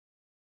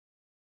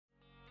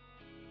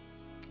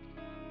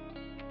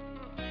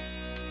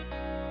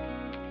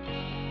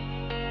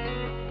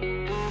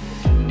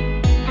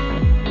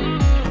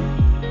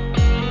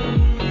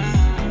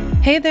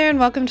Hey there, and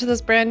welcome to this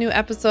brand new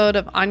episode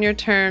of On Your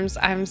Terms.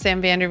 I'm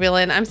Sam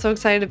Vanderwielen. I'm so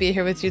excited to be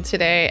here with you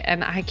today,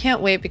 and I can't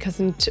wait because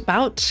in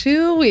about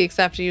 2 weeks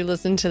after you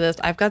listen to this,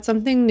 I've got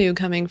something new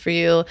coming for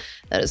you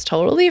that is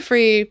totally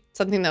free,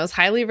 something that was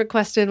highly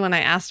requested when I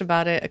asked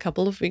about it a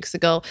couple of weeks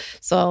ago.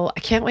 So I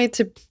can't wait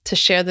to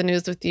share the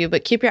news with you,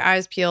 but keep your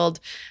eyes peeled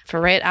for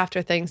right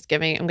after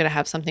Thanksgiving. I'm going to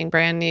have something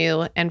brand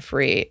new and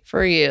free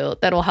for you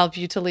that will help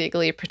you to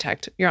legally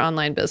protect your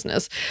online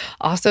business.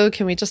 Also,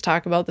 can we just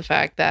talk about the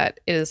fact that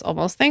it is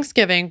almost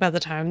Thanksgiving by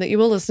the time that you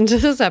will listen to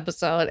this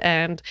episode.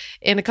 And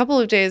in a couple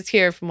of days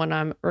here from when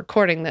I'm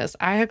recording this,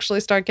 I actually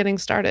start getting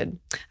started.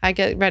 I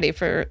get ready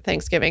for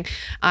Thanksgiving.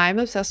 I'm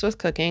obsessed with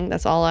cooking.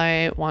 That's all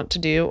I want to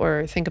do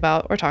or think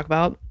about or talk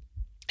about.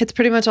 It's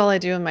pretty much all I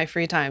do in my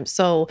free time.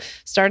 So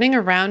starting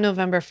around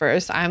November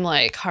 1st, I'm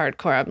like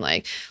hardcore. I'm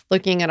like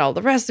looking at all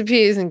the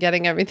recipes and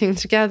getting everything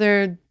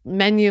together,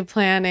 menu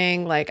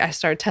planning. Like I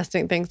start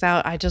testing things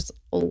out. I just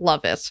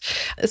love it.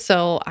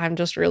 So I'm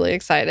just really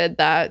excited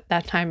that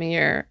that time of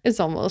year is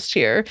almost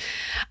here.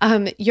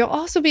 You'll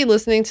also be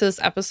listening to this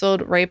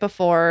episode right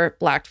before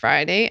Black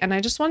Friday. And I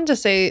just wanted to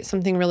say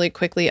something really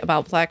quickly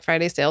about Black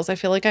Friday sales. I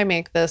feel like I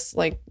make this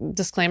like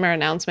disclaimer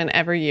announcement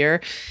every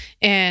year,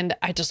 and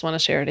I just want to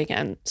share it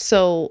again.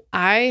 So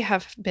I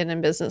have been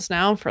in business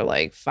now for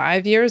like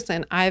 5 years,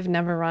 and I've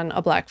never run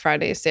a Black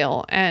Friday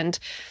sale. And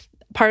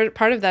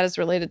part of that is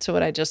related to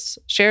what I just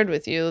shared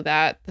with you,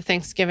 that the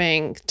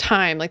Thanksgiving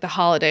time, like the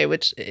holiday,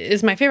 which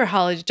is my favorite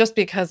holiday just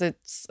because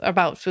it's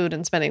about food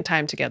and spending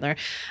time together,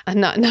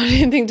 and not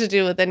anything to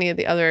do with any of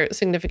the other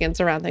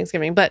significance around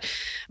Thanksgiving. But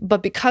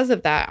because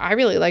of that, I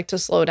really like to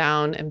slow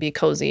down and be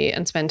cozy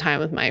and spend time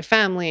with my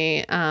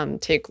family,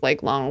 take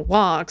like long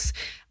walks,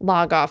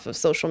 log off of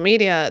social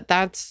media.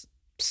 That's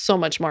so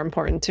much more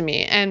important to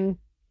me. And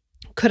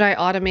could I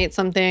automate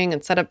something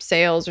and set up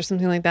sales or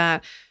something like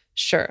that?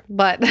 Sure.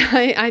 But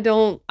I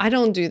don't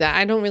do that.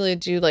 I don't really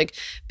do like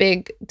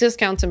big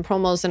discounts and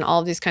promos and all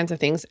of these kinds of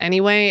things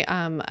anyway.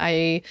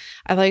 I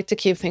like to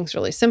keep things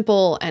really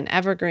simple and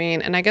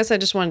evergreen. And I guess I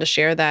just wanted to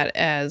share that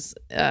as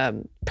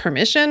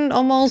permission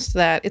almost,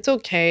 that it's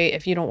okay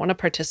if you don't want to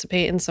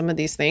participate in some of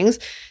these things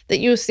that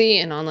you see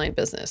in online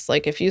business.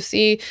 Like if you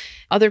see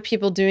other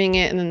people doing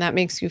it and then that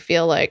makes you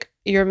feel like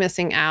you're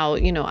missing out,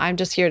 I'm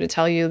just here to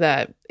tell you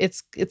that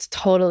it's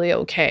totally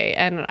okay.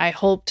 And I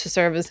hope to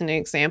serve as an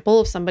example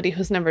of somebody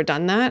who's never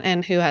done that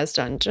and who has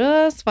done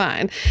just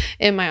fine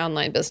in my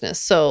online business.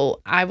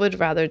 So I would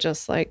rather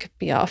just like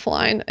be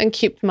offline and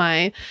keep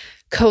my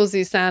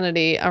cozy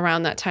sanity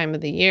around that time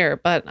of the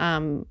year. But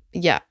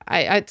yeah,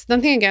 it's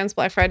nothing against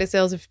Black Friday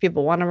sales. If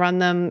people want to run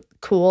them,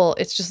 cool.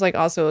 It's just like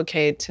also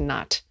okay to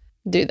not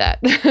do that.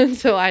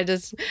 So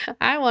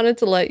I wanted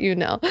to let you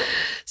know.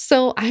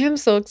 So I am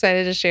so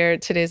excited to share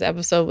today's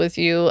episode with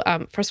you.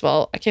 First of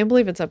all, I can't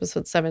believe it's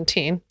episode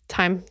 17.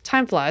 Time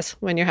flies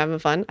when you're having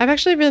fun. I've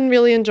actually been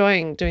really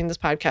enjoying doing this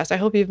podcast. I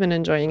hope you've been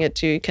enjoying it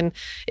too.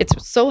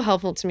 It's so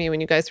helpful to me when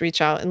you guys reach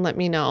out and let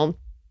me know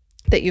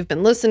that you've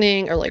been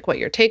listening, or like what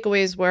your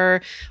takeaways were,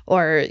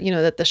 or,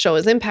 that the show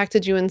has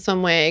impacted you in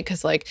some way.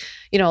 Cause like,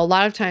 a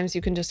lot of times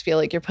you can just feel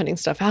like you're putting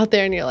stuff out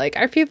there and you're like,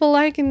 are people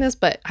liking this?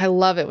 But I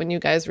love it when you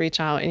guys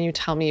reach out and you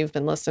tell me you've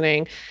been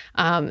listening,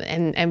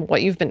 and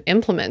what you've been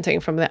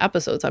implementing from the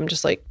episodes. I'm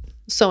just like,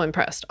 so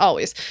impressed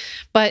always.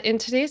 But in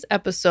today's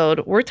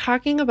episode, we're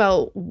talking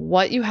about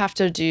what you have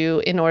to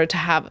do in order to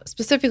have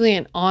specifically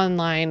an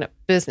online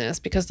business,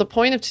 because the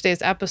point of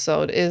today's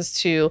episode is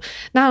to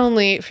not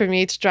only for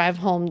me to drive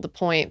home the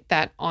point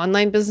that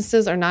online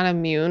businesses are not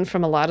immune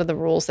from a lot of the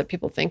rules that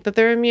people think that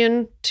they're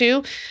immune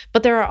to,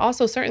 but there are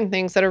also certain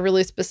things that are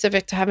really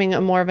specific to having a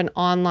more of an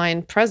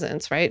online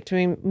presence, right?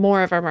 Doing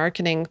more of our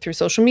marketing through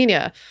social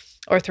media,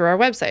 or through our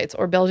websites,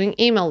 or building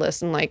email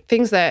lists, and like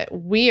things that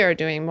we are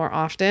doing more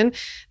often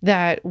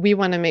that we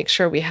want to make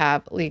sure we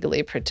have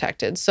legally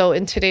protected. So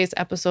in today's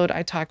episode,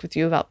 I talk with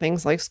you about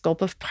things like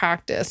scope of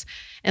practice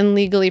and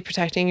legally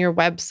protecting your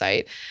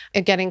website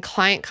and getting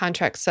client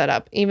contracts set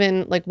up,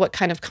 even like what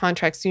kind of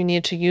contracts you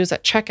need to use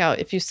at checkout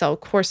if you sell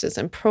courses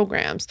and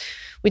programs.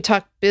 We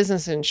talk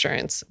business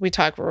insurance. We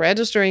talk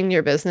registering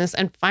your business.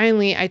 And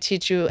finally, I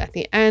teach you at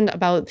the end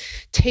about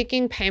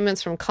taking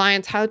payments from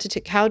clients, how to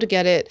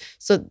get it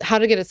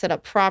set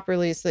up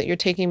properly so that you're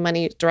taking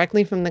money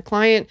directly from the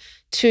client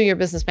to your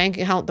business bank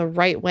account the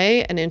right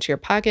way and into your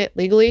pocket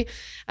legally.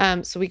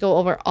 So we go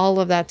over all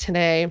of that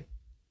today.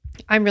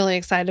 I'm really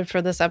excited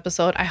for this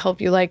episode. I hope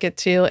you like it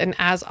too. And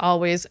as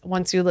always,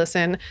 once you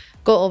listen,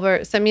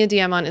 send me a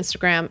DM on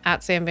Instagram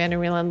at Sam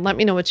Vanderwielen. Let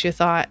me know what you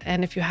thought.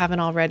 And if you haven't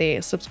already,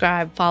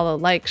 subscribe, follow,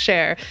 like,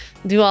 share,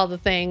 do all the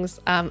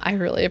things. I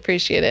really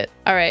appreciate it.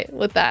 All right,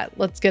 with that,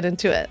 let's get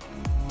into it.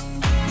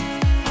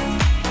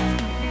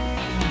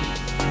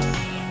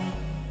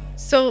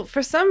 So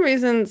for some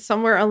reason,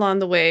 somewhere along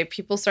the way,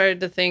 people started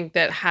to think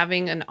that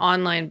having an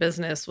online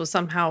business was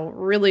somehow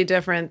really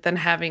different than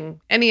having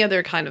any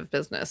other kind of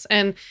business.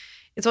 And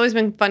it's always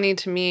been funny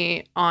to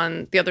me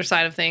on the other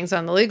side of things,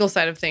 on the legal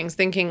side of things,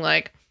 thinking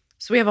like,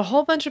 So we have a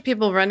whole bunch of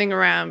people running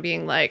around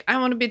being like, I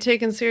want to be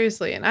taken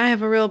seriously and I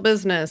have a real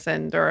business.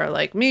 And there are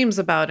like memes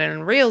about it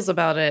and reels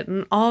about it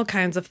and all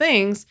kinds of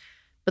things.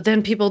 But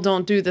then people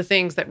don't do the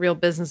things that real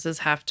businesses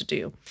have to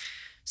do.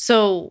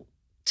 So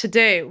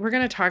today we're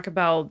going to talk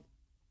about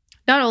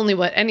not only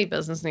what any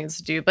business needs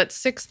to do, but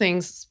 6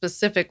 things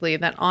specifically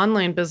that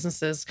online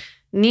businesses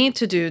need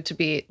to do to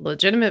be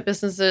legitimate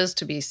businesses,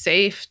 to be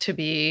safe, to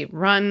be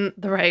run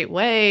the right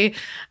way,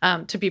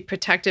 to be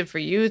protected for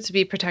you, to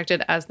be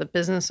protected as the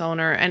business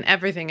owner, and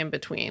everything in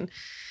between.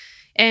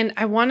 And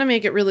I want to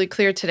make it really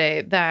clear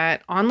today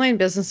that online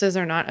businesses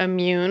are not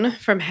immune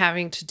from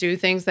having to do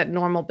things that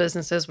normal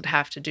businesses would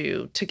have to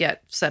do to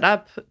get set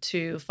up,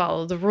 to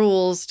follow the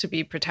rules, to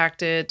be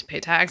protected, to pay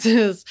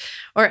taxes,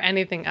 or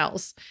anything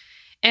else.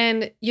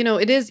 And,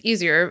 it is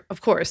easier,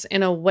 of course,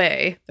 in a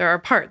way. There are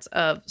parts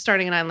of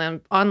starting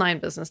an online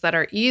business that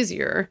are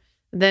easier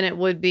than it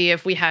would be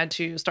if we had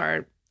to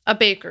start a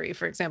bakery,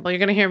 for example. You're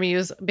going to hear me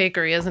use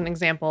bakery as an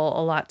example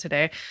a lot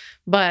today,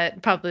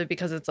 but probably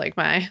because it's like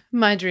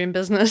my dream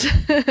business.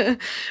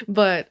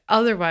 But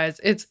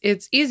otherwise,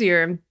 it's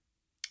easier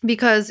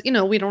because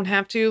we don't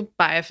have to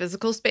buy a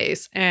physical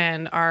space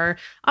and our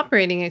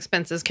operating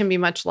expenses can be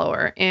much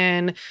lower,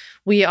 and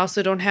we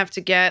also don't have to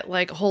get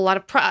like a whole lot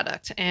of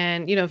product.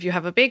 And if you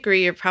have a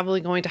bakery, you're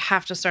probably going to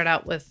have to start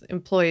out with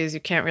employees. You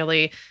can't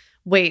really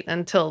wait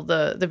until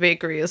the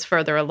bakery is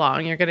further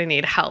along. You're going to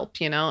need help,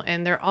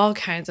 and there are all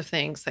kinds of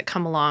things that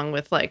come along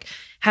with like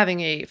having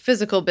a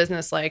physical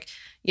business, like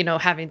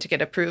having to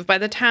get approved by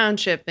the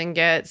township and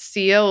get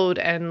CO'd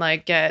and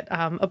like get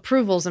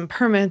approvals and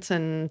permits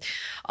and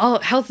all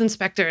health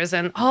inspectors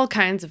and all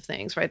kinds of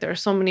things, right? There are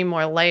so many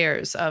more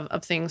layers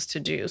of things to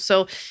do.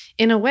 So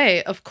in a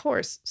way, of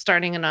course,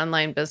 starting an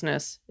online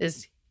business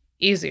is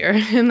easier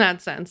in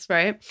that sense,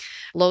 right?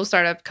 Low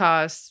startup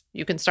costs.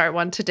 You can start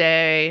one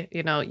today.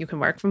 You can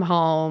work from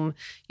home.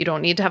 You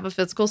don't need to have a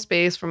physical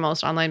space for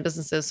most online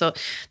businesses. So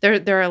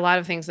there are a lot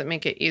of things that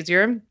make it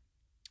easier.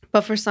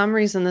 But for some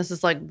reason, this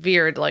is like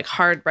veered, like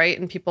hard, right?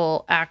 And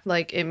people act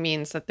like it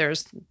means that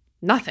there's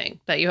nothing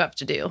that you have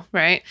to do,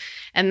 right?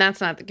 And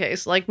that's not the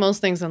case. Like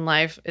most things in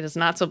life, it is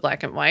not so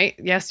black and white.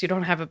 Yes, you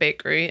don't have a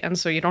bakery, and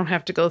so you don't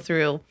have to go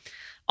through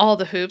all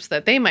the hoops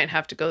that they might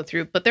have to go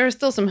through, but there are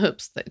still some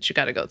hoops that you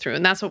got to go through.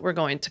 And that's what we're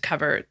going to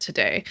cover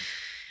today.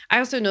 I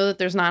also know that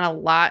there's not a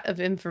lot of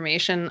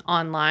information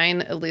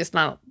online, at least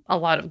not a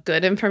lot of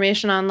good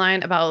information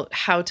online about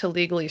how to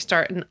legally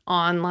start an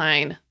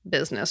online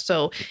business.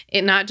 So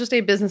not just a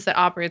business that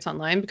operates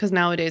online, because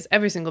nowadays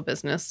every single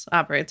business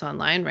operates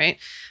online, right?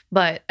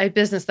 But a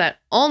business that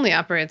only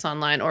operates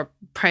online or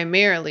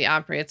primarily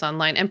operates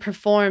online and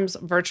performs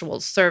virtual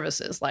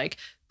services like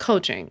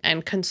coaching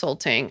and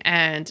consulting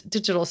and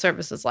digital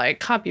services like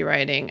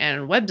copywriting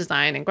and web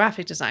design and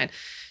graphic design.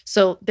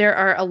 So there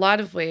are a lot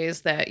of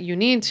ways that you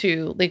need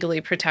to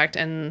legally protect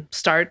and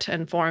start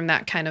and form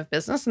that kind of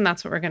business. And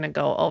that's what we're going to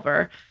go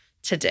over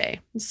today.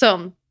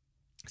 So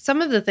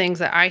some of the things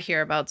that I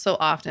hear about so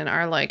often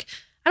are like,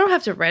 I don't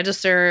have to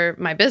register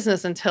my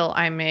business until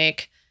I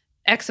make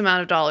X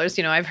amount of dollars.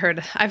 I've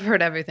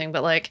heard everything,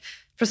 but like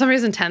for some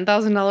reason,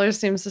 $10,000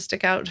 seems to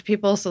stick out to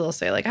people. So they'll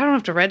say like, I don't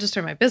have to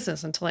register my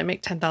business until I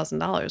make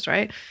 $10,000,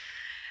 right?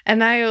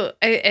 And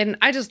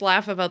I just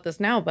laugh about this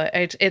now, but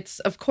it's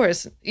of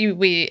course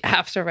we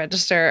have to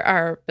register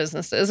our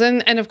businesses,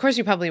 and of course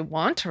you probably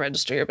want to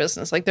register your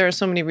business. Like there are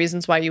so many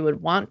reasons why you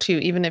would want to,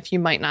 even if you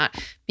might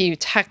not be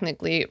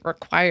technically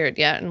required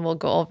yet, and we'll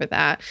go over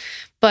that.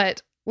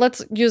 But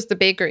let's use the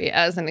bakery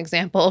as an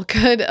example.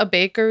 Could a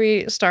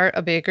bakery start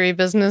a bakery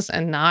business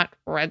and not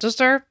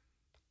register?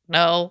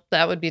 No,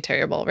 that would be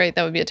terrible, right?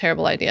 That would be a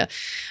terrible idea.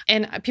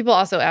 And people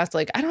also ask,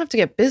 like, I don't have to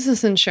get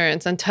business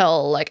insurance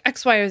until like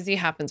X, Y, or Z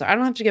happens, or I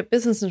don't have to get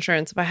business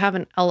insurance if I have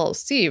an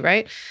LLC,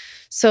 right?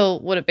 So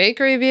would a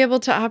bakery be able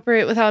to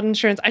operate without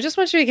insurance? I just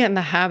want you to get in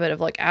the habit of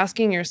like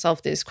asking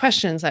yourself these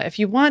questions, that if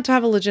you want to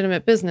have a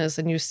legitimate business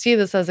and you see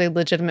this as a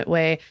legitimate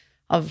way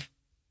of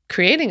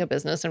creating a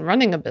business and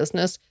running a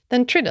business,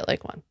 then treat it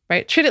like one,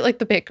 right? Treat it like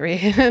the bakery.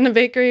 And a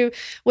bakery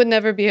would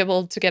never be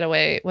able to get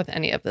away with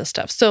any of this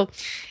stuff. So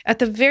at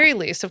the very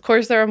least, of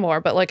course, there are more,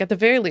 but like at the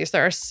very least,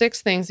 there are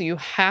 6 things that you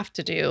have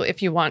to do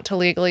if you want to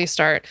legally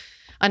start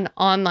an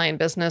online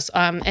business.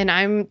 And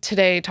I'm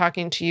today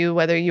talking to you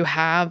whether you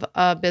have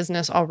a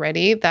business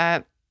already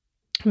that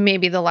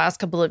maybe the last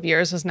couple of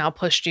years has now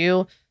pushed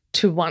you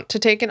to want to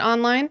take it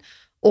online,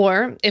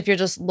 or if you're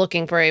just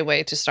looking for a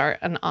way to start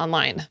an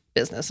online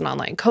business, an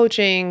online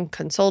coaching,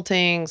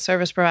 consulting,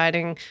 service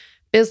providing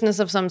business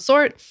of some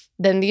sort,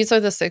 then these are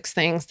the 6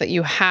 things that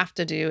you have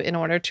to do in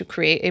order to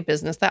create a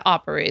business that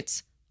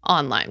operates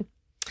online.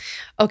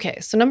 Okay,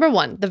 so number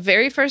one, the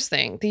very first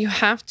thing that you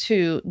have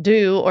to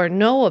do or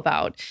know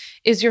about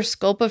is your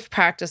scope of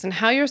practice and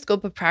how your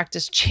scope of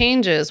practice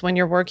changes when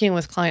you're working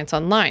with clients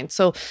online.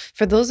 So,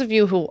 for those of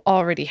you who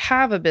already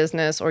have a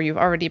business or you've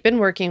already been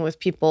working with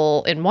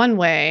people in one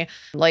way,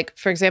 like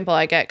for example,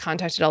 I get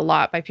contacted a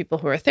lot by people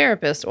who are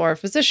therapists or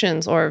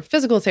physicians or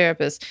physical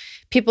therapists,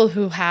 people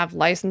who have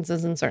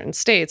licenses in certain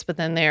states, but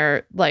then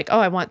they're like, oh,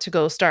 I want to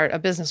go start a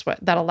business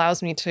that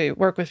allows me to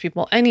work with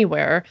people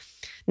anywhere,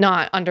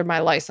 not under my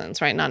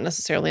license, right? Not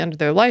necessarily under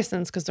their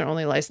license because they're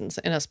only licensed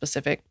in a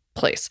specific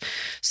place.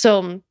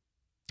 So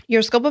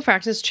your scope of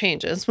practice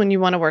changes when you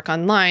want to work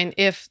online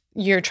if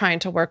you're trying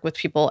to work with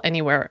people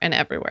anywhere and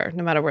everywhere,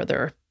 no matter where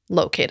they're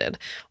located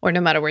or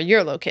no matter where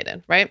you're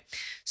located, right?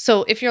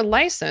 So if you're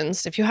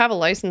licensed, if you have a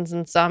license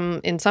in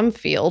some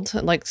field,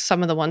 like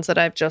some of the ones that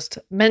I've just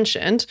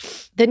mentioned,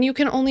 then you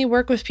can only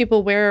work with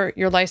people where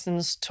you're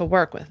licensed to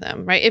work with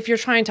them, right? If you're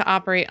trying to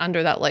operate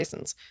under that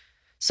license.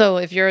 So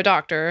if you're a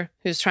doctor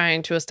who's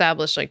trying to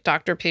establish like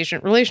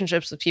doctor-patient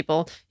relationships with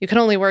people, you can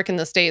only work in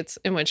the states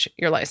in which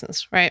you're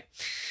licensed, right?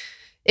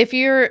 If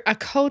you're a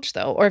coach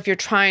though, or if you're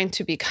trying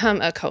to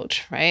become a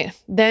coach, right,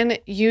 then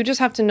you just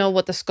have to know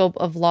what the scope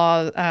of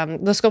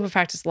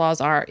practice laws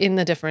are in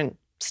the different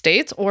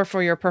states or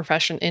for your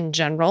profession in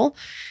general.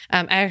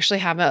 I actually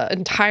have an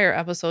entire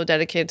episode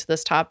dedicated to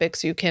this topic.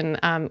 So you can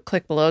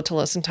click below to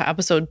listen to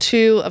episode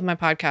 2 of my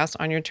podcast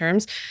On Your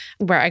Terms,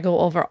 where I go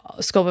over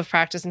scope of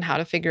practice and how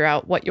to figure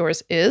out what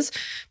yours is.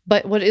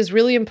 But what is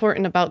really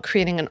important about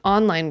creating an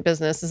online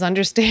business is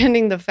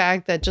understanding the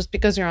fact that just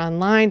because you're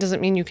online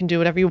doesn't mean you can do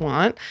whatever you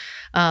want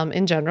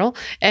in general.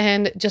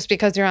 And just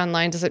because you're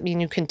online doesn't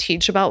mean you can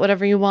teach about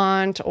whatever you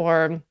want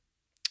or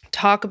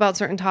talk about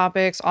certain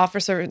topics, offer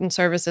certain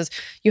services.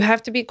 You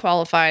have to be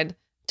qualified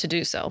to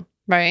do so,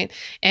 right?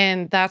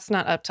 And that's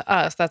not up to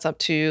us. That's up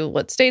to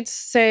what states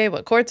say,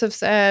 what courts have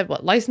said,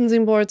 what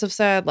licensing boards have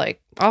said,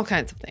 like all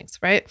kinds of things,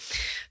 right?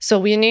 So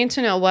we need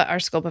to know what our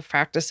scope of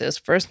practice is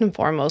first and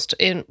foremost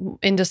in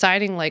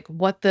deciding like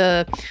what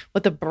the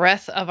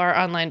breadth of our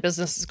online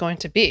business is going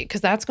to be,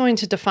 because that's going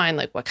to define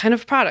like what kind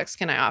of products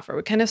can I offer,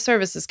 what kind of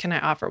services can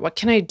I offer, what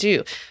can I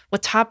do,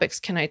 what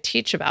topics can I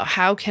teach about,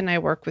 how can I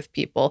work with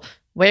people,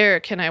 where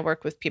can I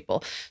work with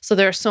people? So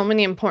there are so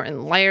many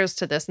important layers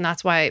to this. And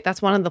that's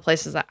one of the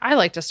places that I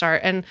like to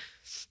start. And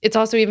it's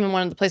also even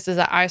one of the places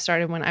that I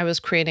started when I was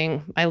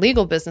creating my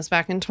legal business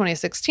back in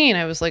 2016.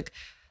 I was like,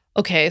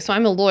 okay, so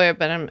I'm a lawyer,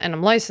 but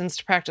I'm licensed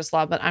to practice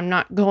law, but I'm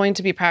not going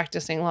to be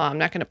practicing law. I'm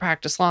not going to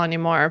practice law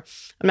anymore.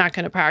 I'm not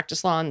going to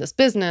practice law in this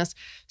business.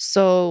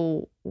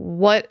 So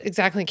what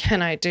exactly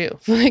can I do?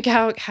 Like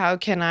how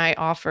can I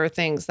offer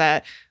things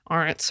that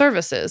aren't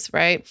services,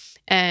 right?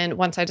 And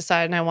once I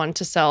decided I wanted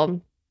to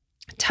sell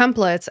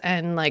templates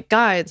and like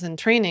guides and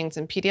trainings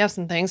and PDFs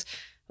and things,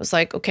 I was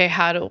like, okay,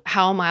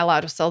 how am I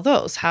allowed to sell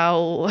those?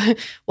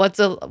 What's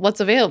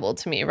available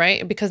to me,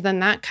 right? Because then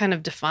that kind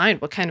of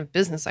defined what kind of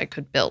business I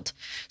could build.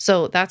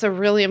 So that's a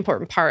really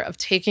important part of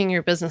taking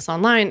your business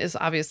online, is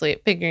obviously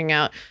figuring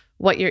out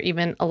what you're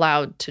even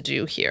allowed to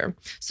do here.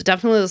 So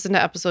definitely listen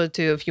to episode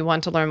 2 if you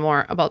want to learn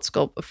more about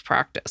scope of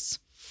practice.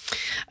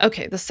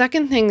 Okay, the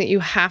second thing that you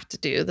have to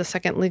do, the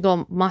second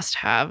legal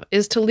must-have,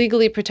 is to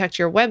legally protect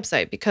your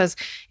website. Because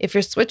if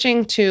you're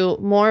switching to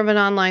more of an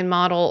online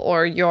model,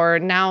 or you're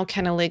now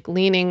kind of like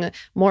leaning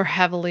more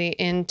heavily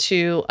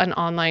into an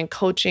online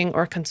coaching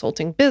or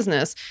consulting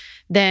business,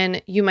 then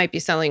you might be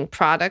selling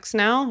products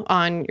now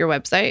on your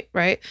website,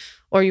 right?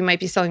 Or you might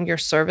be selling your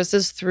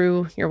services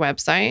through your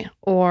website,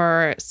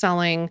 or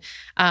selling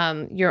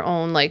your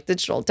own like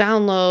digital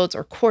downloads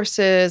or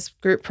courses,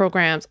 group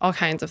programs, all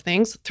kinds of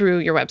things through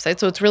your website.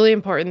 So it's really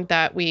important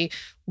that we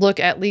look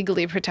at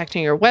legally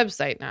protecting your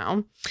website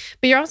now.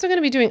 But you're also going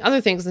to be doing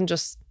other things than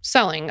just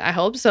selling, I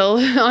hope. So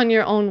on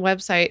your own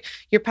website,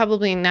 you're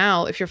probably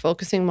now, if you're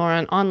focusing more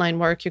on online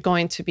work, you're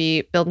going to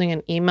be building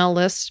an email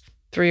list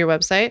through your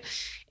website.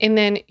 And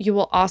then you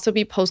will also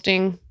be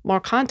posting more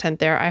content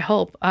there, I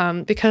hope,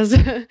 because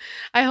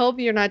I hope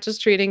you're not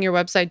just treating your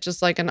website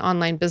just like an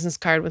online business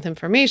card with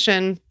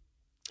information.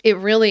 It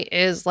really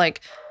is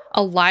like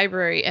a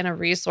library and a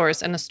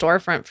resource and a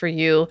storefront for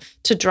you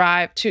to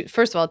drive to,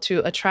 first of all,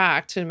 to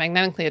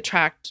magnetically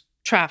attract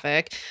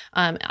traffic,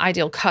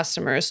 ideal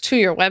customers to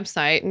your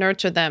website,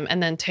 nurture them,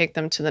 and then take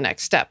them to the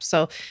next step.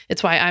 So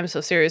it's why I'm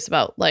so serious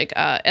about like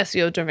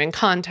SEO driven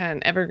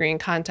content, evergreen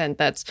content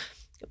that's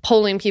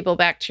pulling people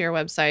back to your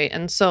website.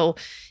 And so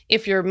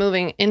if you're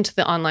moving into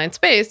the online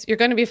space, you're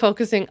going to be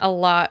focusing a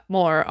lot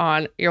more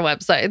on your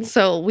website.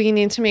 So we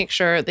need to make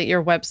sure that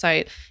your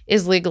website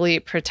is legally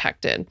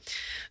protected.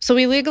 So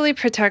we legally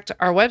protect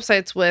our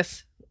websites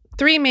with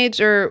 3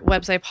 major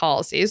website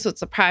policies. So it's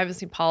the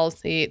privacy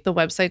policy, the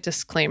website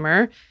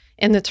disclaimer,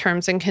 and the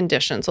terms and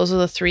conditions. Those are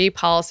the 3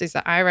 policies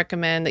that I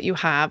recommend that you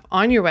have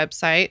on your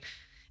website.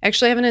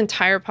 Actually, I have an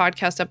entire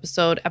podcast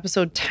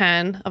episode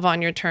 10 of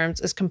On Your Terms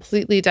is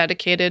completely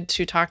dedicated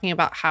to talking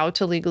about how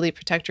to legally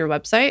protect your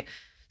website.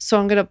 So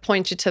I'm going to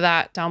point you to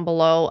that down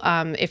below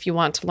if you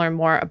want to learn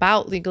more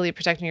about legally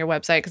protecting your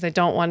website, because I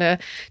don't want to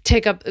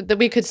take up that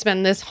we could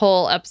spend this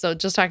whole episode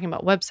just talking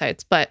about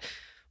websites. But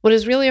what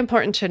is really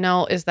important to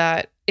know is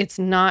that it's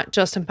not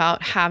just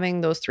about having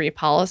those 3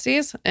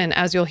 policies. And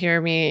as you'll hear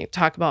me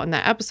talk about in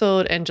that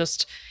episode and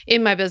just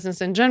in my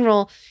business in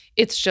general,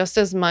 it's just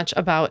as much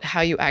about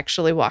how you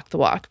actually walk the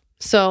walk.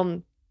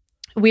 So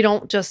we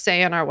don't just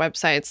say on our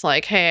websites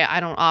like, hey, I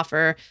don't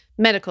offer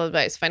medical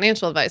advice,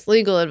 financial advice,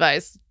 legal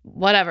advice,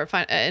 whatever,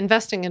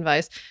 investing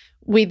advice.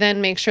 We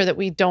then make sure that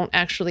we don't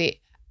actually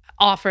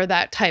offer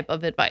that type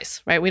of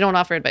advice, right? We don't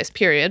offer advice,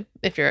 period.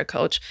 If you're a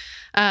coach,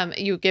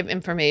 you give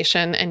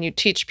information and you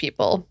teach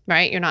people,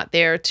 right? You're not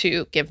there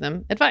to give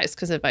them advice,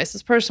 because advice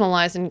is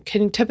personalized and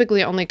can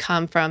typically only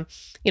come from,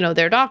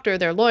 their doctor,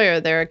 their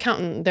lawyer, their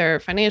accountant, their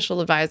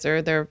financial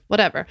advisor, their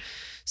whatever.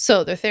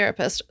 So their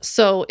therapist.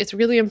 So it's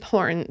really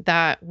important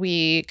that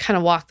we kind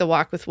of walk the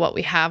walk with what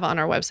we have on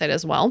our website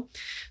as well.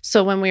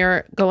 So when we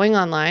are going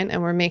online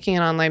and we're making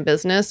an online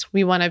business,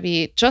 we want to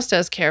be just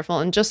as careful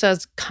and just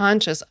as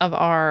conscious of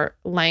our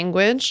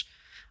language,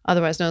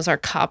 otherwise known as our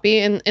copy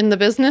in the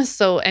business.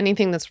 So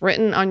anything that's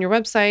written on your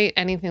website,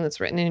 anything that's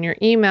written in your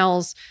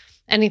emails,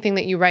 anything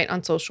that you write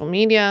on social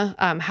media,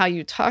 how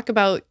you talk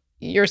about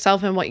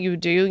yourself and what you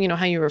do,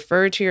 how you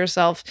refer to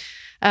yourself.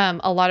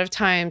 A lot of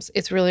times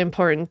it's really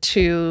important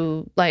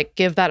to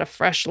give that a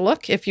fresh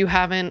look. If you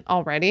haven't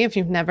already, if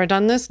you've never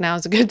done this,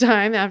 now's a good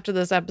time after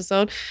this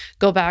episode,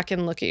 go back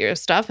and look at your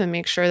stuff and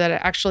make sure that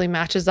it actually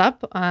matches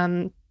up.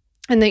 And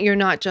that you're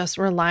not just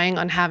relying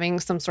on having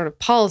some sort of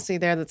policy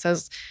there that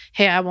says,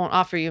 hey, I won't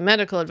offer you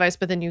medical advice,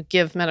 but then you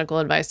give medical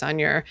advice on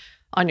your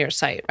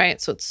site, right?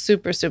 So it's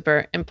super,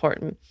 super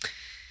important.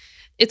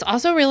 It's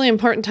also really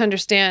important to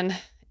understand,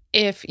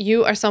 if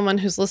you are someone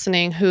who's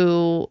listening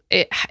who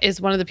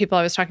is one of the people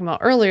I was talking about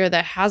earlier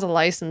that has a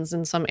license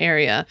in some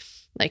area,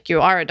 like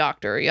you are a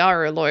doctor, or you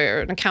are a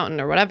lawyer, an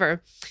accountant, or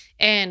whatever,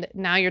 and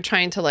now you're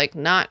trying to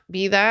not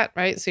be that,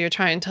 right? So you're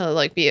trying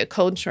to be a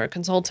coach or a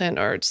consultant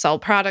or sell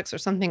products or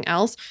something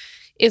else.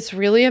 It's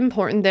really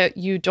important that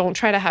you don't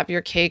try to have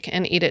your cake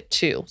and eat it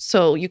too.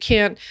 So you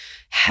can't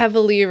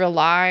heavily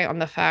rely on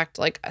the fact,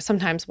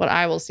 sometimes what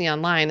I will see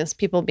online is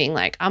people being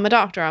like, I'm a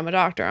doctor, I'm a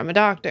doctor, I'm a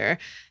doctor.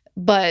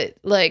 But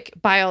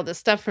buy all this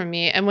stuff from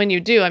me. And when you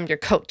do, I'm your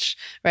coach,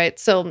 right?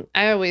 So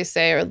I always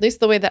say, or at least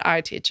the way that I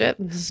teach it,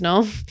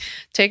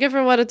 take it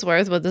for what it's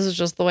worth, but this is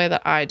just the way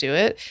that I do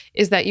it,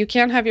 is that you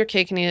can't have your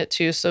cake and eat it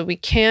too. So we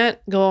can't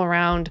go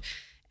around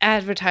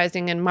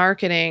advertising and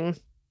marketing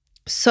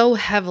so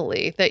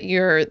heavily that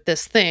you're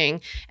this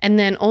thing, and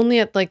then only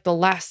at the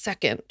last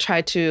second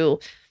try to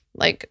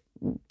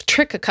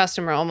trick a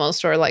customer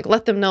almost, or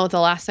let them know at the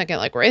last second,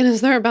 right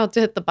as they're about to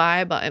hit the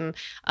buy button,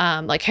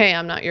 hey,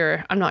 I'm not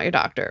your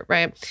doctor,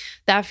 right?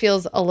 That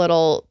feels a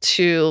little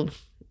too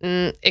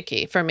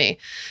icky for me.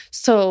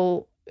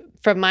 So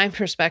from my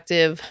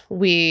perspective,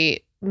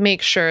 we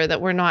make sure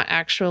that we're not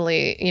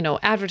actually,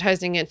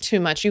 advertising it too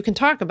much. You can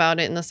talk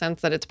about it in the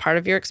sense that it's part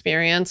of your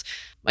experience.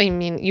 I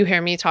mean, you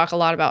hear me talk a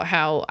lot about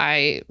how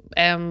I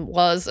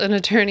was an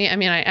attorney. I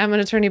mean, I am an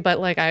attorney, but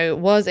I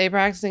was a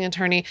practicing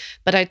attorney,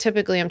 but I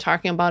typically am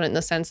talking about it in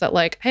the sense that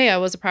hey, I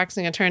was a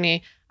practicing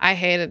attorney. I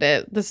hated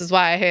it. This is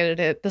why I hated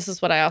it. This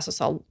is what I also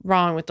saw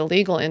wrong with the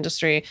legal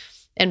industry.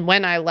 And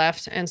when I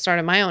left and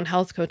started my own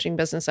health coaching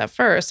business at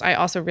first, I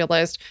also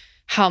realized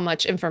how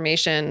much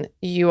information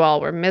you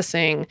all were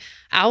missing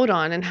out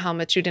on and how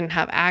much you didn't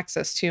have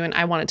access to. And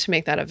I wanted to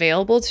make that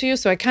available to you.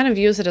 So I kind of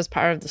use it as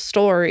part of the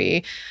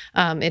story.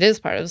 It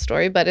is part of the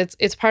story, but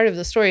it's part of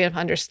the story of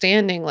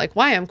understanding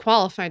why I'm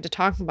qualified to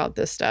talk about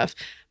this stuff.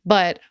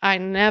 But I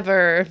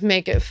never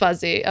make it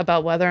fuzzy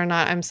about whether or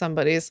not I'm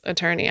somebody's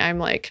attorney.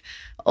 I'm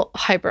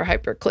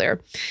hyper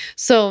clear.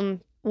 So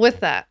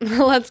with that,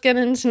 let's get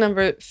into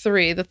number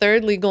 3. The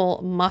third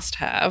legal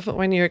must-have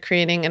when you're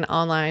creating an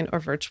online or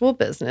virtual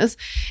business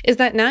is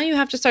that now you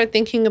have to start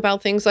thinking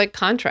about things like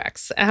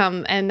contracts.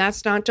 And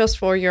that's not just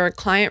for your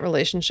client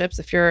relationships.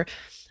 If you're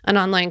an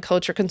online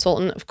coach or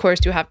consultant, of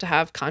course, you have to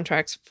have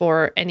contracts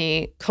for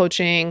any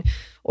coaching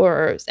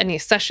or any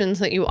sessions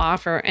that you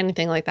offer,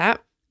 anything like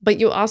that. But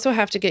you also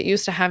have to get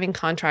used to having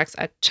contracts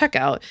at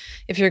checkout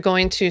if you're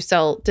going to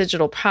sell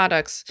digital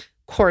products,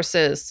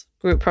 courses,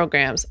 group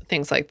programs,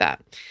 things like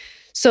that.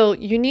 So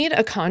you need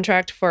a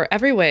contract for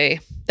every way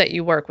that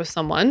you work with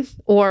someone,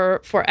 or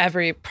for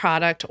every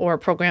product or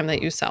program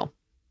that you sell.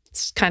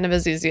 It's kind of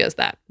as easy as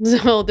that.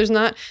 So there's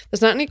not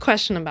any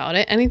question about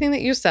it. Anything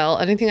that you sell,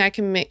 anything I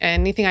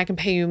can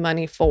pay you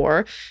money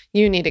for,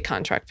 you need a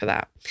contract for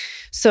that.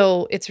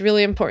 So it's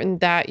really important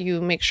that you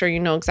make sure you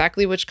know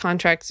exactly which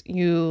contracts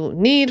you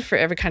need for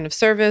every kind of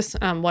service.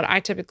 What I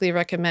typically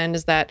recommend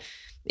is that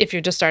if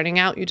you're just starting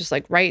out, you just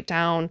write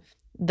down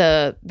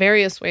the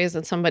various ways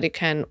that somebody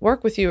can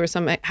work with you, or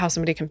how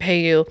somebody can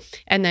pay you.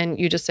 And then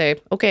you just say,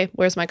 okay,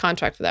 where's my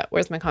contract for that?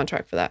 Where's my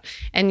contract for that?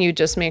 And you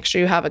just make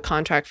sure you have a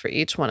contract for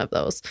each one of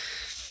those.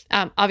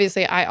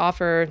 Obviously, I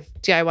offer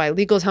DIY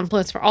legal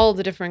templates for all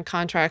the different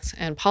contracts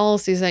and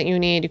policies that you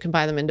need. You can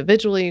buy them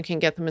individually. You can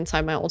get them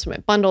inside my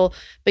Ultimate Bundle,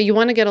 but you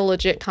want to get a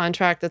legit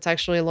contract that's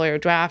actually lawyer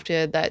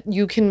drafted that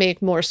you can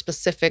make more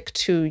specific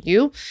to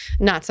you,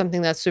 not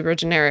something that's super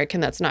generic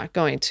and that's not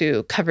going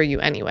to cover you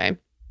anyway.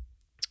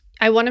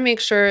 I want to make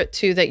sure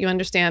too that you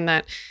understand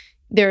that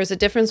there is a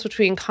difference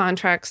between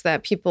contracts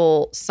that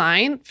people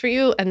sign for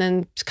you and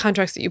then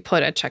contracts that you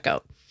put at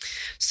checkout.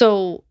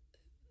 So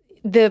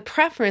the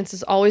preference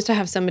is always to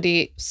have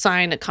somebody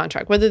sign a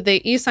contract. Whether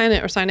they e-sign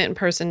it or sign it in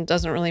person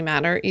doesn't really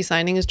matter.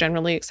 E-signing is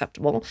generally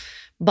acceptable,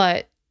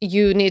 but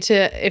you need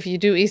to, if you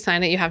do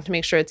e-sign it, you have to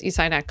make sure it's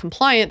e-sign Act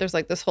compliant. There's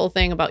like this whole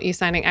thing about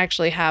e-signing. I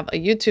actually have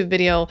a YouTube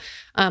video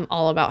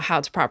all about how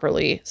to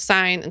properly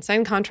sign and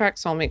sign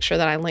contracts. So I'll make sure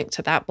that I link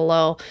to that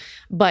below.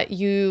 But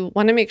you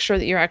want to make sure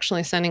that you're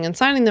actually sending and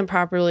signing them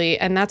properly.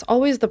 And that's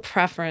always the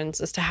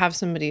preference, is to have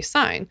somebody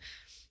sign.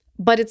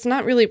 But it's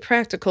not really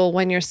practical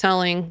when you're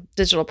selling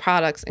digital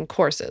products and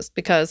courses,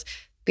 because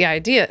the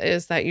idea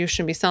is that you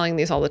should be selling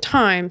these all the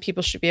time.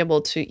 People should be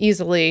able to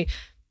easily,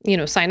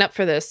 sign up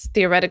for this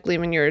theoretically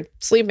when you're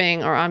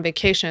sleeping or on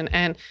vacation,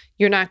 and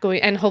you're not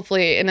going, and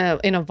hopefully in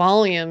a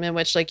volume in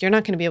which like you're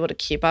not going to be able to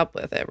keep up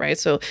with it, right?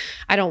 So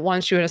I don't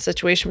want you in a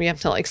situation where you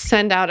have to like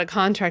send out a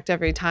contract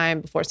every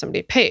time before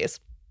somebody pays.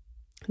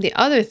 The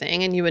other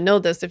thing, and you would know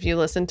this if you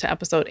listen to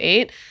episode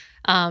 8,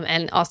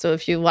 and also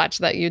if you watch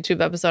that YouTube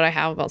episode I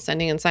have about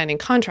sending and signing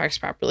contracts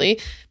properly,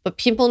 but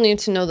people need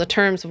to know the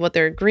terms of what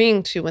they're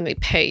agreeing to when they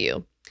pay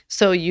you.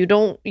 So you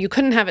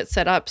couldn't have it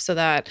set up so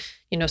that,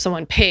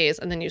 someone pays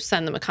and then you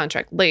send them a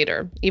contract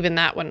later. Even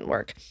that wouldn't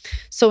work.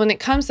 So when it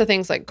comes to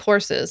things like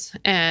courses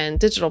and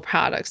digital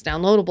products,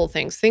 downloadable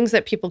things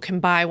that people can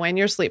buy when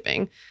you're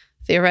sleeping,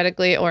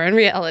 theoretically or in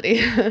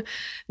reality,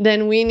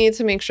 then we need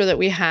to make sure that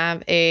we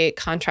have a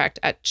contract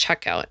at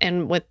checkout.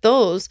 And with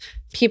those,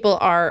 people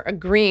are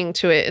agreeing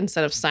to it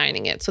instead of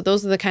signing it. So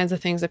those are the kinds of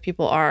things that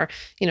people are,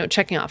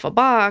 checking off a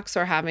box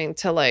or having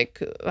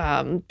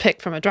to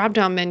pick from a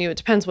drop-down menu. It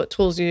depends what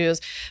tools you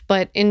use.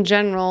 But in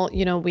general,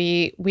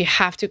 we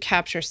have to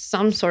capture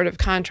some sort of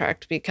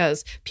contract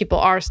because people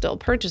are still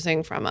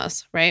purchasing from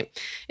us, right?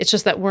 It's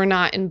just that we're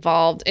not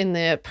involved in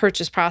the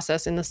purchase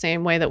process in the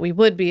same way that we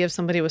would be if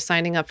somebody was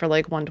signing up for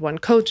like one-to-one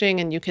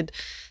coaching and you could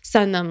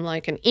send them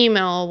like an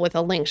email with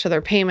a link to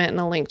their payment and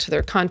a link to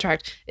their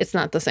contract. It's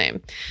not the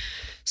same.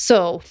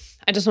 So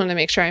I just wanted to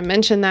make sure I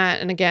mentioned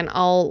that. And again,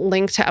 I'll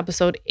link to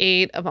episode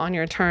 8 of On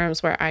Your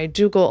Terms, where I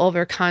do go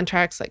over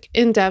contracts like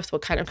in depth,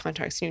 what kind of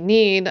contracts you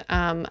need,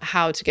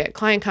 how to get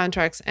client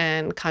contracts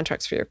and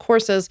contracts for your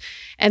courses.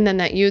 And then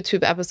that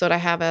YouTube episode I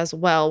have as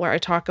well, where I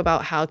talk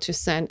about how to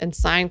send and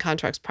sign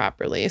contracts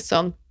properly.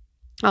 So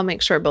I'll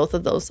make sure both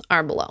of those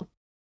are below.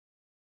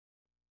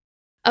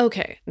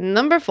 Okay,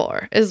 number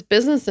 4 is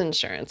business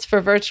insurance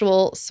for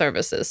virtual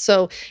services.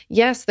 So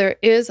yes, there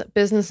is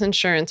business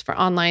insurance for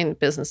online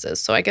businesses.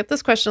 So I get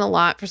this question a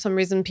lot. For some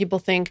reason, people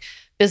think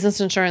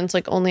business insurance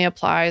like only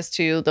applies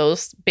to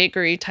those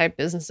bakery type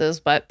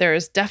businesses, but there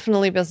is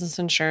definitely business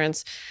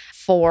insurance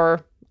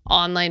for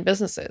online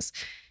businesses.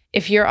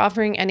 If you're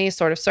offering any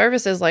sort of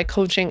services like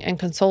coaching and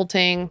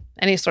consulting,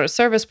 any sort of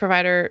service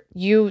provider,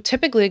 you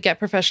typically get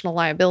professional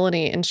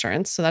liability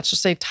insurance. So that's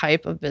just a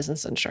type of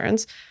business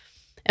insurance.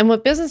 And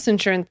what business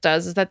insurance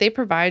does is that they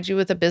provide you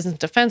with a business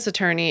defense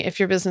attorney if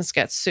your business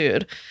gets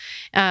sued.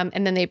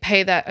 And then they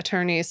pay that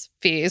attorney's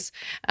fees,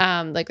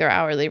 like their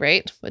hourly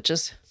rate, which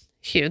is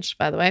huge,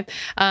 by the way.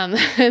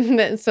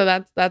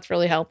 So that's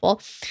really helpful.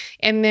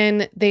 And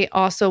then they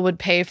also would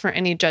pay for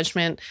any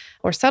judgment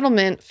or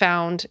settlement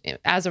found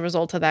as a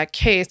result of that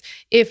case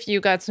if you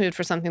got sued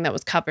for something that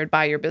was covered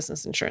by your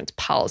business insurance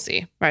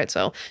policy, right?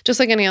 So just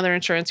like any other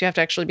insurance, you have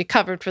to actually be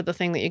covered for the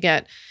thing that you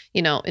get,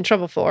 in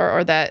trouble for,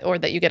 or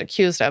that you get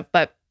accused of.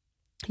 But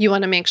you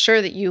want to make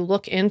sure that you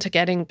look into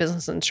getting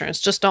business insurance.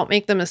 Just don't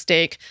make the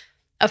mistake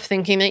of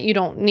thinking that you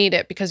don't need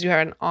it because you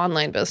are an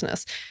online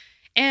business.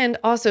 And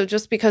also,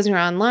 just because you're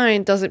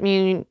online doesn't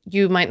mean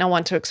you might not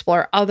want to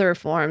explore other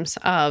forms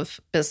of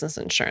business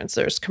insurance.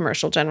 There's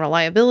commercial general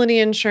liability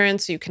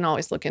insurance. You can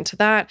always look into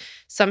that.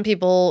 Some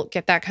people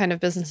get that kind of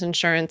business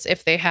insurance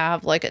if they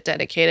have like a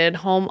dedicated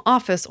home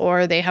office,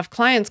 or they have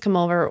clients come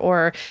over,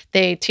 or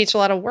they teach a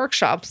lot of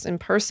workshops in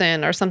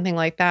person or something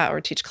like that,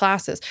 or teach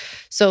classes.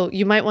 So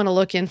you might want to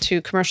look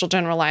into commercial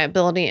general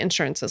liability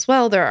insurance as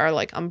well. There are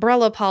like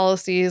umbrella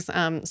policies.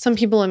 Some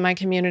people in my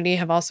community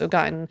have also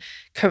gotten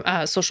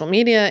social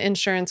media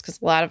insurance, because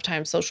a lot of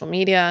times social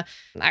media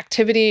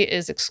activity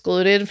is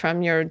excluded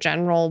from your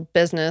general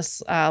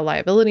business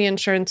liability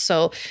insurance.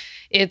 So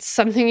it's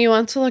something you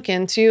want to look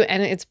into,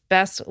 and it's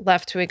best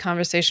left to a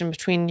conversation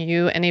between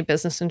you and a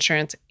business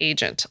insurance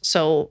agent.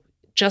 So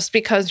just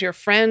because your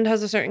friend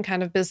has a certain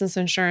kind of business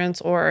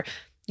insurance, or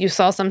you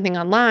saw something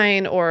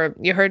online, or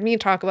you heard me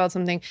talk about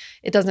something,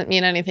 it doesn't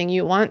mean anything.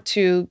 You want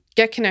to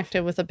get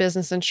connected with a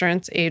business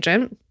insurance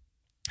agent,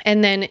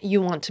 and then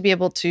you want to be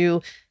able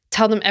to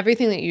tell them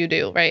everything that you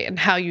do, right? And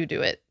how you do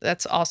it.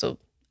 That's also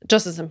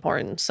just as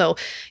important. So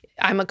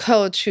I'm a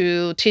coach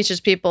who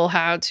teaches people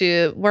how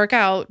to work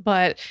out,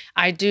 but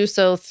I do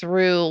so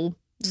through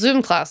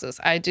Zoom classes.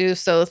 I do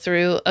so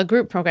through a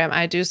group program.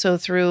 I do so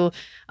through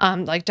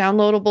like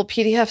downloadable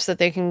PDFs that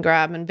they can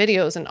grab and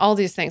videos and all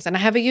these things. And I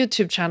have a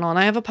YouTube channel and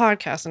I have a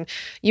podcast. And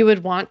you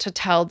would want to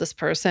tell this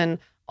person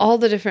all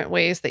the different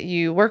ways that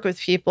you work with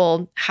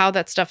people, how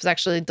that stuff is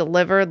actually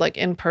delivered, like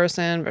in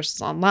person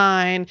versus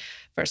online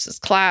versus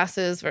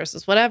classes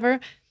versus whatever.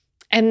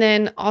 And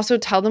then also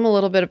tell them a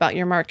little bit about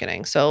your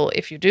marketing. So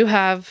if you do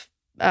have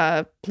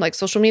like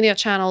social media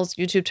channels,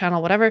 YouTube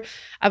channel, whatever,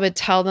 I would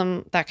tell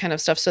them that kind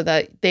of stuff so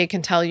that they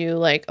can tell you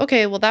like,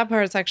 okay, well, that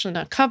part is actually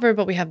not covered,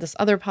 but we have this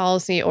other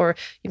policy, or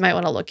you might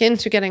want to look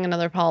into getting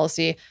another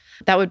policy.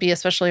 That would be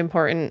especially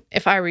important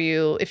if I were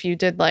you, if you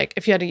did like,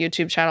 if you had a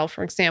YouTube channel,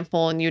 for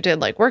example, and you did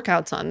like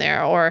workouts on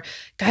there or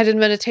guided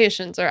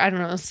meditations, or I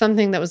don't know,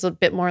 something that was a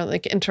bit more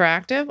like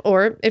interactive,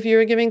 or if you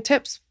were giving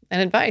tips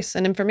and advice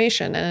and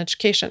information and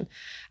education,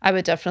 I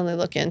would definitely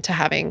look into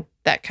having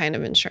that kind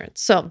of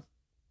insurance. So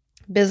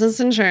business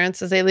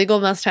insurance is a legal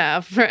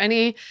must-have for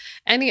any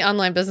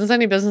online business,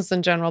 any business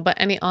in general, but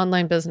any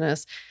online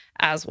business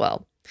as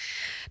well.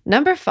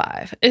 Number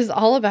 5 is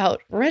all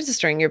about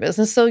registering your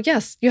business. So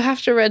yes, you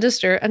have to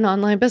register an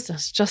online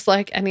business just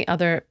like any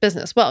other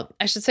business. Well,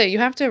 I should say you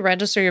have to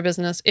register your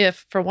business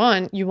if, for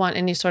one, you want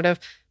any sort of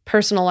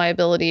personal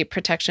liability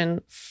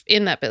protection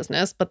in that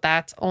business, but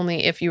that's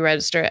only if you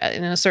register it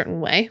in a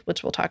certain way,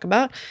 which we'll talk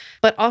about.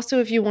 But also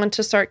if you want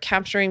to start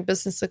capturing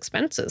business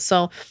expenses.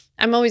 So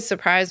I'm always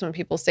surprised when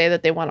people say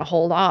that they want to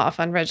hold off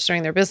on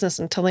registering their business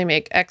until they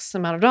make X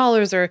amount of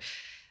dollars,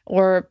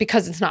 or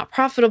because it's not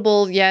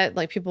profitable yet.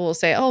 Like people will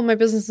say, oh, my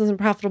business isn't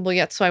profitable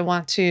yet, so I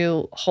want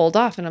to hold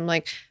off. And I'm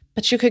like,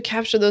 but you could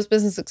capture those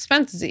business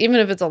expenses. Even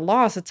if it's a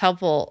loss, it's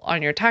helpful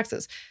on your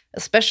taxes,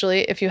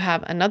 especially if you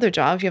have another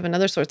job, if you have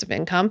another source of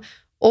income,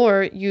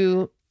 or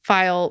you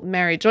file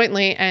married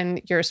jointly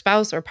and your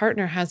spouse or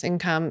partner has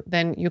income,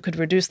 then you could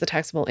reduce the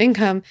taxable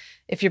income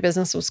if your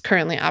business was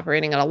currently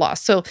operating at a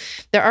loss. So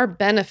there are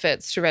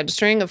benefits to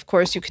registering. Of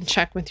course, you can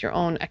check with your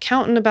own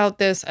accountant about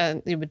this,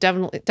 and you would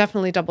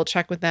definitely double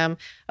check with them.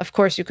 Of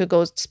course, you could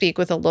go speak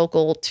with a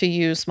local to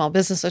you small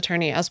business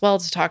attorney as well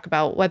to talk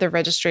about whether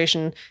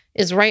registration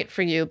is right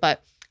for you.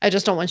 But I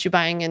just don't want you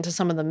buying into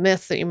some of the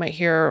myths that you might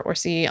hear or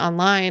see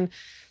online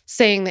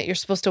saying that you're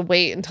supposed to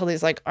wait until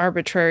these like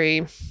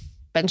arbitrary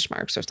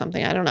benchmarks or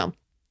something. I don't know.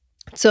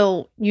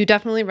 So you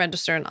definitely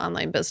register an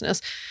online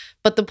business.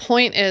 But the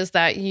point is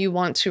that you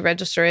want to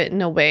register it in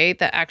a way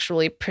that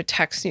actually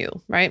protects you,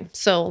 right?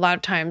 So a lot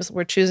of times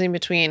we're choosing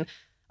between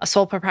a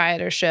sole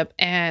proprietorship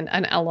and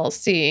an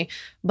LLC,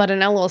 but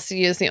an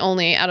LLC is the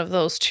only out of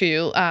those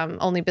two,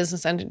 only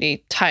business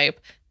entity type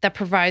that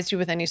provides you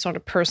with any sort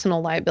of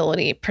personal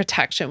liability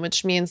protection,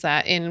 which means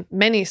that in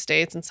many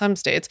states, in some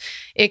states,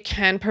 it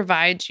can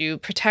provide you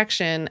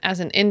protection as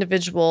an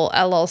individual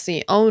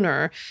LLC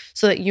owner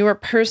so that you are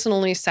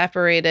personally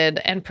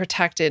separated and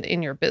protected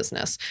in your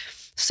business.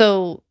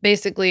 So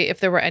basically, if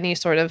there were any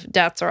sort of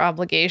debts or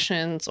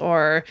obligations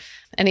or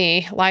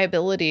any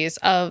liabilities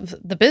of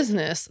the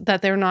business,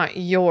 that they're not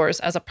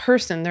yours as a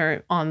person,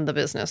 they're on the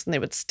business and they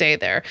would stay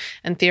there.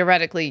 And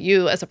theoretically,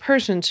 you as a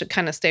person should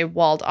kind of stay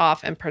walled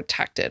off and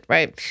protected,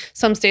 right?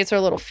 Some states are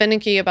a little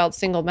finicky about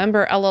single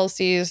member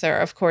LLCs. There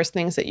are, of course,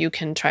 things that you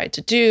can try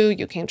to do.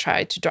 You can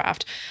try to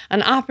draft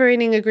an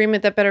operating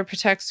agreement that better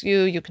protects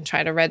you. You can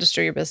try to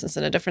register your business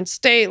in a different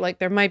state. Like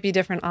there might be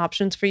different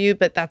options for you,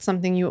 but that's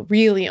something you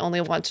really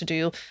only want to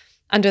do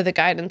under the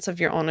guidance of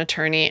your own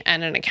attorney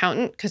and an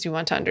accountant, because you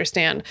want to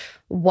understand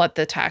what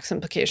the tax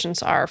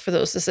implications are for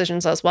those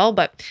decisions as well.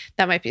 But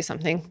that might be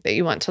something that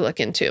you want to look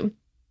into.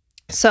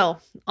 So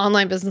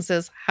online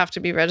businesses have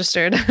to be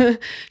registered,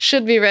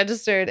 should be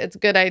registered. It's a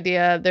good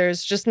idea.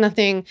 There's just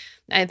nothing,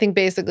 I think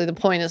basically the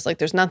point is like,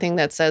 there's nothing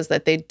that says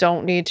that they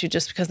don't need to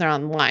just because they're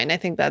online. I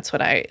think that's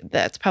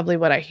probably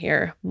what I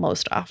hear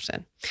most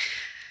often.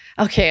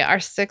 Okay, our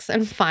 6th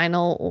and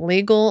final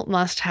legal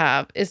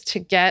must-have is to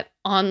get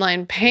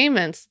online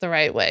payments the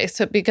right way.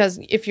 So because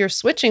if you're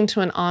switching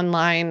to an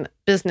online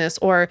business,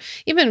 or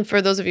even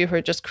for those of you who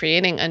are just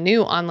creating a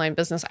new online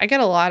business, I get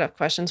a lot of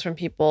questions from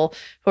people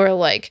who are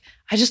like,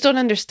 I just don't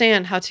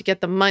understand how to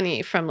get the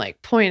money from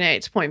like point A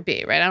to point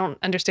B, right? I don't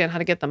understand how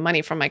to get the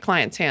money from my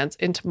client's hands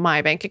into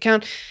my bank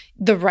account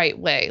the right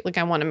way. Like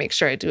I want to make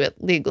sure I do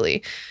it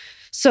legally.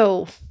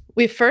 So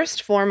we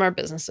first form our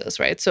businesses,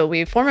 right? So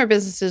we form our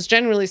businesses,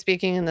 generally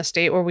speaking, in the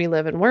state where we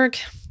live and work.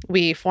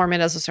 We form it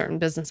as a certain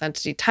business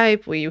entity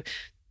type. We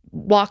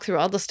walk through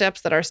all the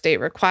steps that our state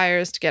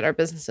requires to get our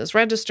businesses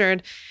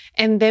registered.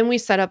 And then we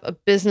set up a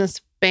business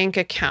bank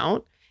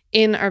account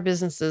in our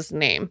business's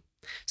name.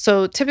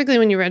 So typically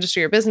when you register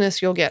your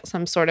business, you'll get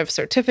some sort of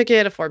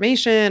certificate of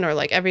formation, or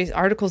like every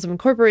articles of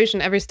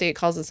incorporation. Every state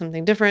calls it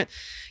something different.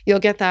 You'll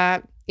get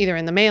that either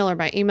in the mail or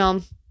by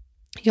email.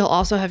 You'll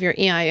also have your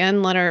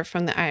EIN letter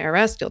from the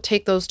IRS. You'll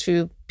take those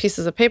 2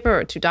 pieces of paper,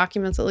 or 2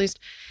 documents at least,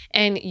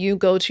 and you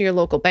go to your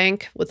local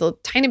bank with a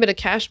tiny bit of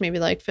cash, maybe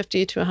like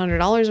 $50 to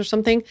 $100 or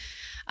something.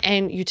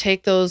 And you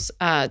take those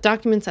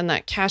documents and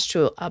that cash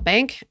to a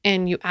bank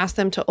and you ask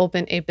them to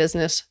open a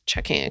business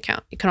checking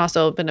account. You can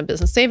also open a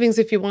business savings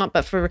if you want,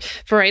 but for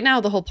right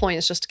now, the whole point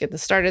is just to get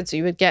this started. So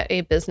you would get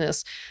a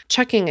business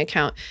checking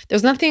account.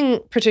 There's nothing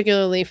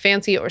particularly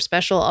fancy or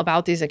special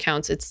about these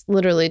accounts. It's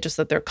literally just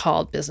that they're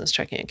called business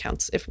checking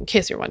accounts, in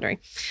case you're wondering.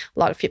 A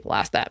lot of people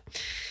ask that.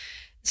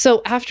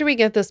 So after we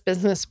get this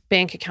business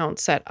bank account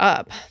set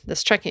up,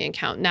 this checking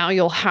account, now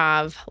you'll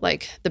have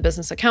like the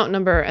business account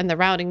number and the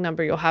routing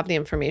number. You'll have the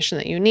information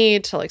that you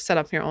need to like set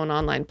up your own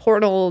online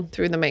portal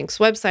through the bank's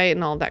website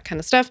and all that kind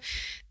of stuff.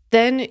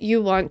 Then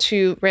you want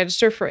to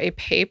register for a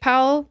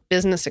PayPal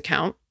business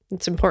account.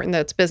 It's important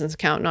that it's a business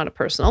account, not a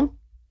personal.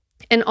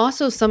 And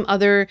also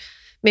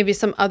maybe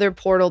some other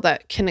portal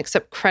that can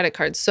accept credit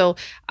cards. So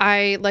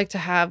I like to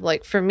have,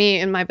 like for me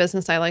in my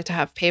business, I like to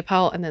have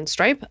PayPal and then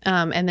Stripe.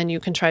 And then you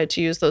can try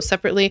to use those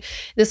separately.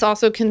 This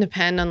also can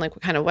depend on like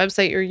what kind of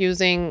website you're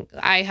using.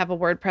 I have a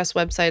WordPress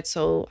website,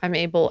 so I'm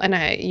able, and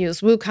I use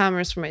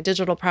WooCommerce for my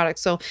digital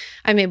products. So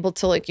I'm able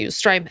to like use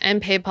Stripe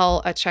and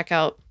PayPal at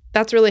checkout.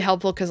 That's really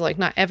helpful because like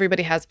not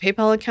everybody has a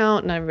PayPal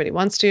account, not everybody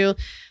wants to.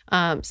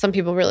 Some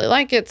people really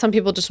like it. Some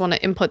people just want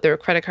to input their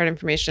credit card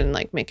information,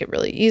 like make it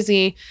really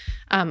easy.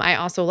 I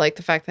also like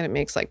the fact that it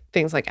makes like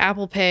things like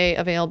Apple Pay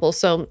available.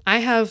 So I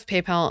have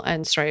PayPal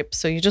and Stripe.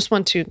 So you just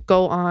want to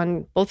go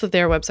on both of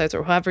their websites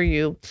or whoever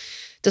you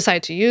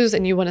decide to use,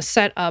 and you want to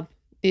set up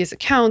these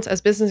accounts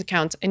as business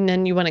accounts, and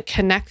then you want to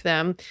connect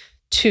them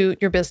to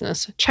your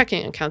business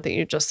checking account that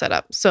you just set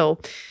up. So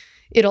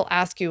it'll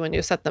ask you when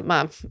you set them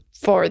up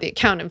for the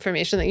account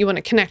information that you want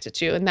to connect it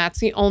to. And that's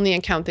the only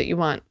account that you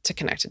want to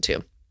connect it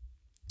to.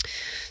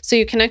 So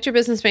you connect your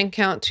business bank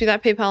account to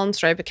that PayPal and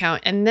Stripe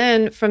account. And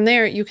then from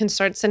there, you can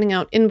start sending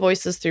out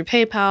invoices through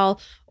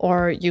PayPal,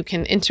 or you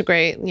can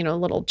integrate,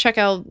 little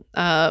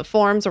checkout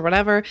forms or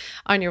whatever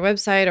on your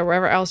website or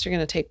wherever else you're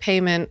going to take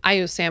payment. I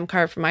use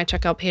Samcart for my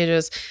checkout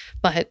pages,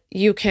 but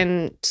you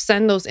can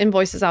send those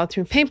invoices out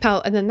through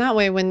PayPal. And then that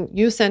way, when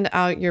you send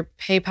out your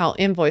PayPal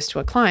invoice to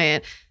a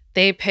client,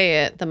 they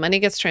pay it, the money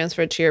gets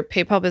transferred to your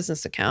PayPal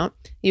business account.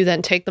 You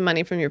then take the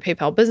money from your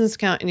PayPal business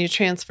account and you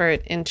transfer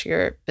it into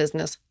your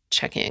business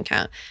checking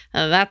account.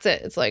 And that's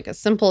it. It's like as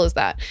simple as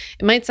that.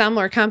 It might sound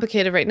more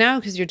complicated right now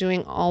because you're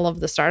doing all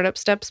of the startup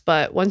steps,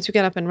 but once you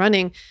get up and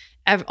running,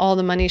 all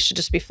the money should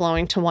just be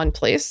flowing to one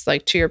place,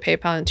 like to your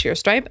PayPal and to your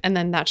Stripe. And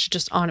then that should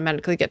just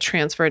automatically get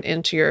transferred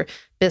into your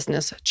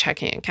business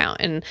checking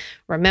account. And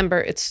remember,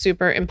 it's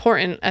super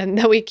important and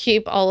that we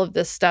keep all of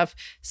this stuff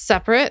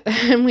separate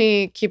and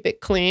we keep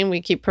it clean.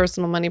 We keep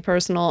personal money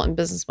personal and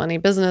business money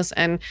business,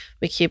 and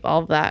we keep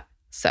all of that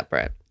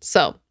separate.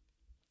 So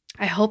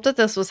I hope that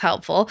this was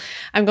helpful.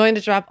 I'm going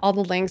to drop all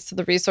the links to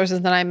the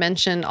resources that I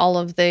mentioned, all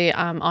of the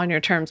On Your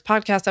Terms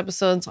podcast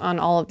episodes on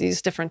all of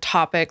these different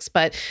topics.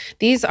 But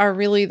these are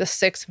really the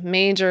 6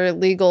 major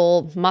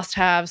legal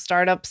must-have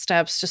startup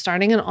steps to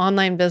starting an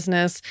online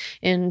business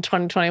in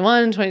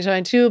 2021,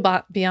 2022,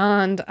 but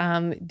beyond.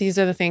 These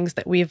are the things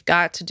that we've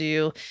got to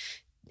do.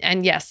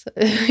 And yes,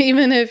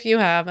 even if you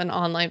have an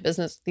online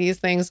business, these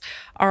things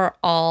are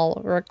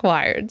all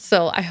required.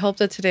 So I hope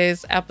that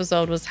today's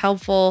episode was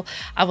helpful.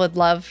 I would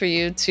love for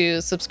you to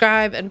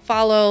subscribe and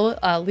follow,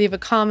 leave a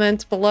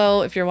comment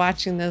below if you're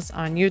watching this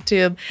on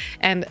YouTube.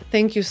 And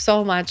thank you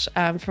so much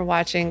for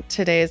watching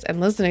today's and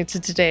listening to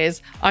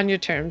today's On Your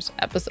Terms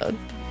episode.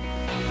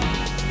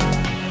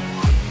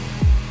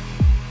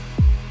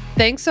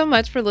 Thanks so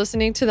much for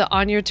listening to the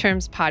On Your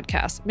Terms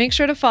podcast. Make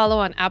sure to follow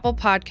on Apple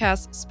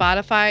Podcasts,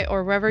 Spotify,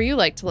 or wherever you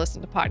like to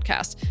listen to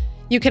podcasts.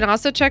 You can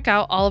also check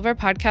out all of our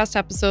podcast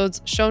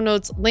episodes, show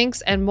notes,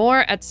 links, and more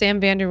at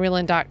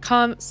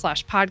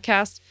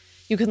samvanderwielen.com/podcast.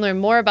 You can learn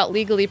more about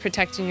legally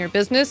protecting your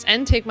business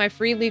and take my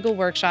free legal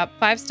workshop,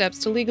 5 Steps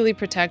to Legally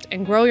Protect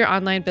and Grow Your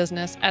Online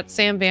Business at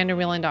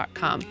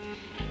samvanderwielen.com.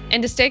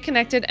 And to stay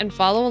connected and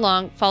follow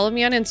along, follow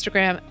me on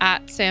Instagram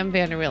at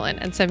samvanderwielen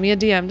and send me a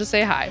DM to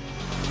say hi.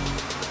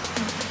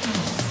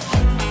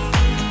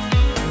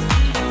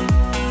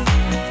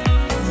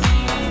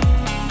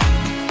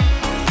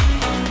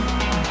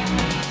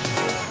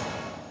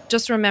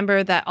 Just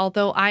remember that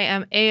although I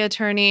am an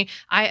attorney,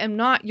 I am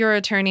not your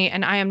attorney,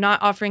 and I am not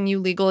offering you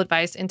legal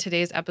advice in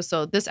today's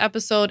episode. This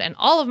episode and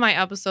all of my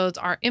episodes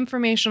are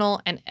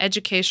informational and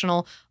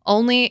educational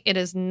only. It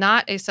is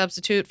not a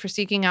substitute for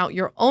seeking out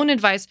your own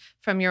advice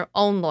from your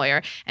own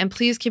lawyer. And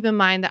please keep in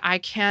mind that I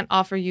can't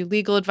offer you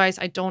legal advice.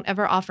 I don't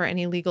ever offer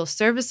any legal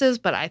services,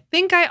 but I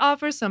think I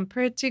offer some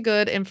pretty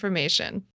good information.